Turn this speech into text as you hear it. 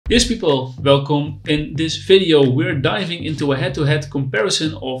Yes people, welcome. In this video we're diving into a head-to-head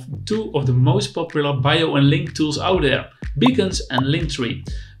comparison of two of the most popular bio and link tools out there, Beacons and Linktree.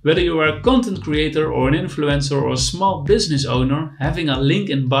 Whether you are a content creator or an influencer or a small business owner, having a link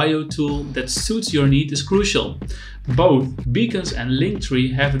in bio tool that suits your need is crucial. Both Beacons and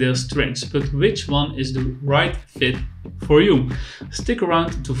Linktree have their strengths, but which one is the right fit for you? Stick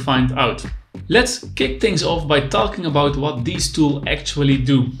around to find out. Let's kick things off by talking about what these tools actually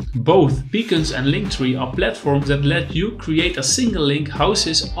do. Both Beacons and Linktree are platforms that let you create a single link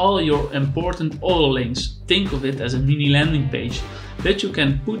houses all your important auto links. Think of it as a mini landing page that you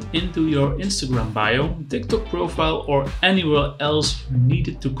can put into your Instagram bio, TikTok profile, or anywhere else you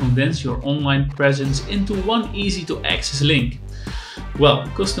needed to condense your online presence into one easy to access link. Well,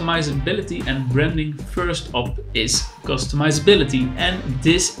 customizability and branding. First up is customizability, and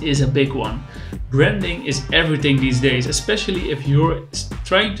this is a big one. Branding is everything these days, especially if you're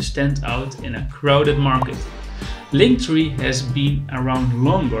trying to stand out in a crowded market. Linktree has been around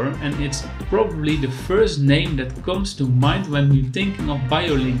longer, and it's probably the first name that comes to mind when you're thinking of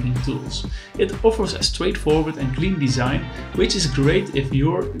bio linking tools. It offers a straightforward and clean design, which is great if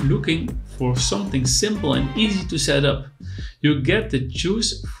you're looking for something simple and easy to set up. You get to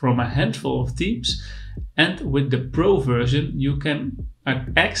choose from a handful of themes, and with the Pro version you can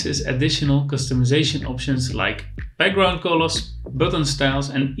access additional customization options like background colors, button styles,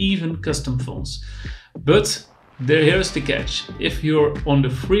 and even custom fonts. But here's the catch. If you're on the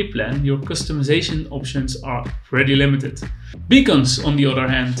free plan, your customization options are pretty limited. Beacons, on the other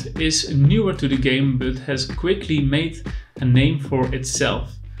hand, is newer to the game but has quickly made a name for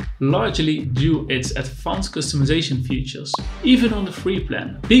itself, largely due to its advanced customization features. Even on the free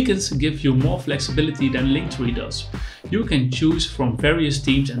plan, Beacons give you more flexibility than Linktree does. You can choose from various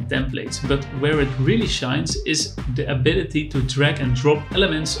themes and templates, but where it really shines is the ability to drag and drop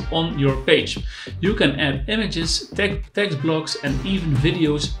elements on your page. You can add images, text blocks, and even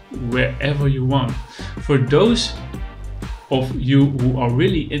videos wherever you want. For those of you who are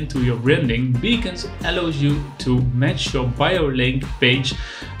really into your branding, Beacons allows you to match your bio link page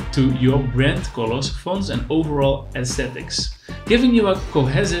to your brand colors, fonts, and overall aesthetics, giving you a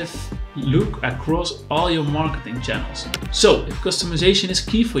cohesive look across all your marketing channels. So if customization is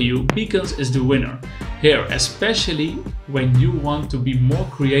key for you, Beacons is the winner here, especially when you want to be more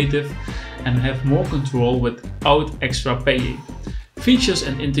creative and have more control without extra paying. Features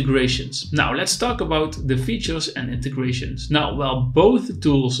and integrations. Now let's talk about the features and integrations. Now, while both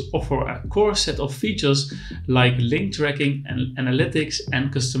tools offer a core set of features like link tracking and analytics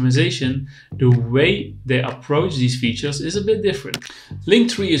and customization, the way they approach these features is a bit different.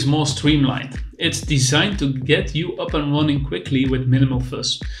 Linktree is more streamlined. It's designed to get you up and running quickly with minimal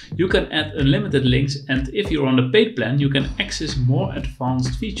fuss. You can add unlimited links, and if you're on the paid plan, you can access more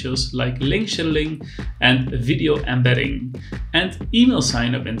advanced features like link scheduling and video embedding and email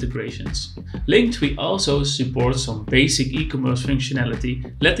sign-up integrations. Linktree also supports some basic e-commerce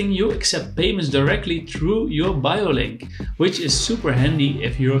functionality, letting you accept payments directly through your bio link, which is super handy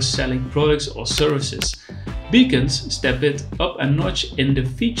if you're selling products or services. Beacons step it up a notch in the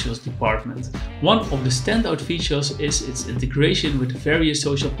features department. One of the standout features is its integration with various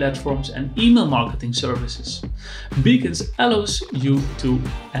social platforms and email marketing services. Beacons allows you to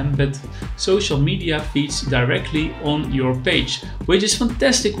embed social media feeds directly on your page, which is a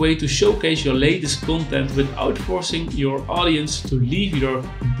fantastic way to showcase your latest content without forcing your audience to leave your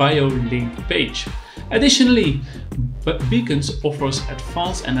bio link page. Additionally, Beacons offers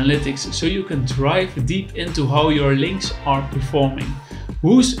advanced analytics, so you can dive deep into how your links are performing,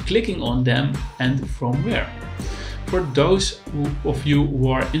 who's clicking on them, and from where. For those of you who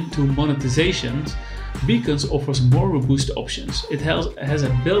are into monetization, Beacons offers more robust options. It has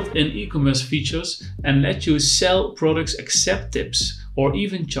a built-in e-commerce features and lets you sell products, accept tips, or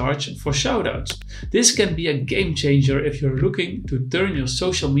even charge for shoutouts. This can be a game changer if you're looking to turn your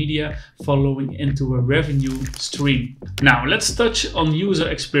social media following into a revenue stream. Now let's touch on user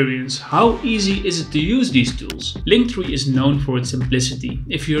experience. How easy is it to use these tools? Linktree is known for its simplicity.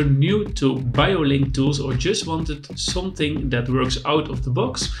 If you're new to bio link tools or just wanted something that works out of the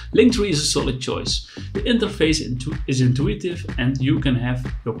box, Linktree is a solid choice. The interface is intuitive and you can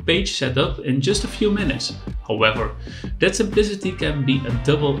have your page set up in just a few minutes. However, that simplicity can be a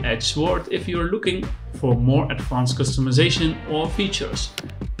double-edged sword if you're looking for more advanced customization or features.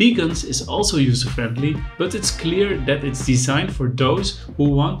 Beacons is also user-friendly, but it's clear that it's designed for those who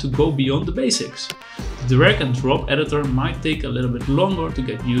want to go beyond the basics. The drag and drop editor might take a little bit longer to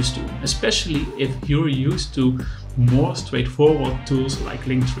get used to, especially if you're used to more straightforward tools like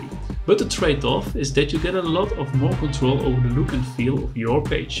Linktree. But the trade-off is that you get a lot of more control over the look and feel of your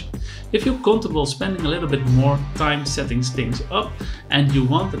page. If you're comfortable spending a little bit more time setting things up and you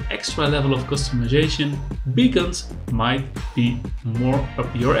want an extra level of customization, Beacons might be more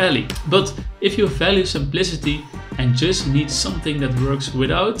up your alley. But if you value simplicity and just need something that works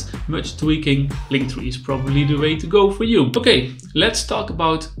without much tweaking, Linktree is probably the way to go for you. Okay, let's talk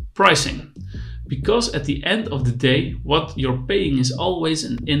about pricing. Because at the end of the day, what you're paying is always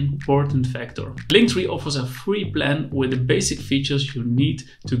an important factor. Linktree offers a free plan with the basic features you need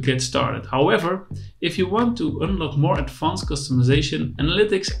to get started. However, if you want to unlock more advanced customization,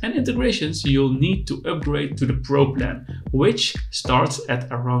 analytics and integrations, you'll need to upgrade to the Pro plan, which starts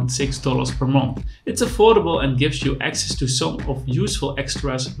at around $6 per month. It's affordable and gives you access to some of useful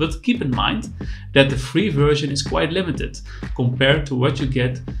extras, but keep in mind that the free version is quite limited compared to what you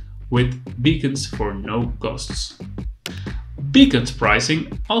get with Beacons for no costs. Beacons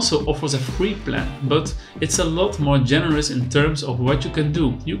pricing also offers a free plan, but it's a lot more generous in terms of what you can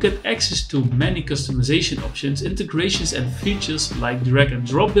do. You get access to many customization options, integrations and features like drag and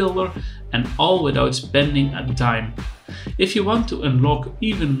drop builder, and all without spending a dime. If you want to unlock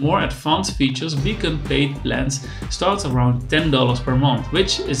even more advanced features, Beacon paid plans start around $10 per month,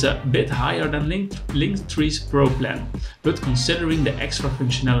 which is a bit higher than Linktree's Pro plan. But considering the extra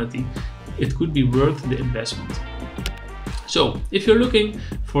functionality, it could be worth the investment. So, if you're looking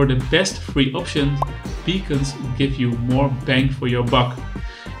for the best free option, Beacons give you more bang for your buck.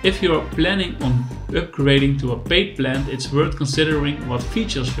 If you're planning on upgrading to a paid plan, it's worth considering what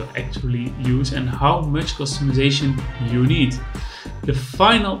features you actually use and how much customization you need. The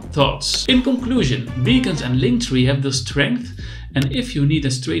final thoughts. In conclusion, Beacons and Linktree have the strength, and if you need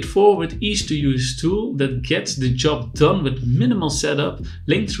a straightforward, easy-to-use tool that gets the job done with minimal setup,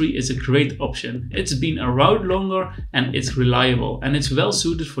 Linktree is a great option. It's been around longer and it's reliable, and it's well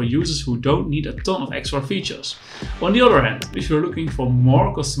suited for users who don't need a ton of extra features. On the other hand, if you're looking for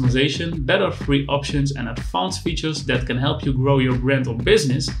more customization, better free options and advanced features that can help you grow your brand or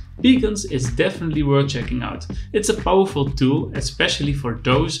business, Beacons is definitely worth checking out. It's a powerful tool, especially for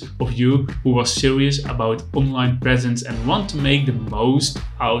those of you who are serious about online presence and want to make the most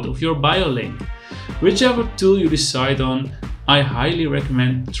out of your bio link. Whichever tool you decide on, I highly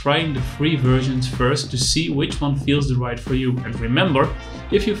recommend trying the free versions first to see which one feels the right for you. And remember,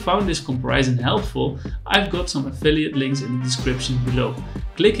 if you found this comparison helpful, I've got some affiliate links in the description below.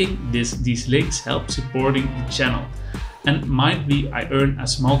 Clicking these links helps supporting the channel. And might be I earn a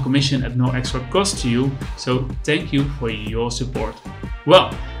small commission at no extra cost to you, so thank you for your support.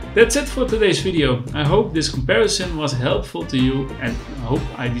 Well, that's it for today's video. I hope this comparison was helpful to you, and I hope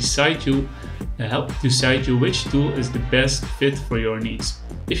I helped decide you which tool is the best fit for your needs.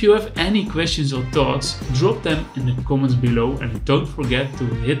 If you have any questions or thoughts, drop them in the comments below, and don't forget to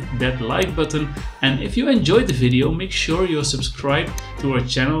hit that like button. And if you enjoyed the video, make sure you're subscribed to our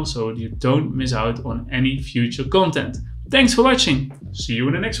channel so you don't miss out on any future content. Thanks for watching. See you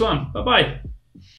in the next one. Bye bye.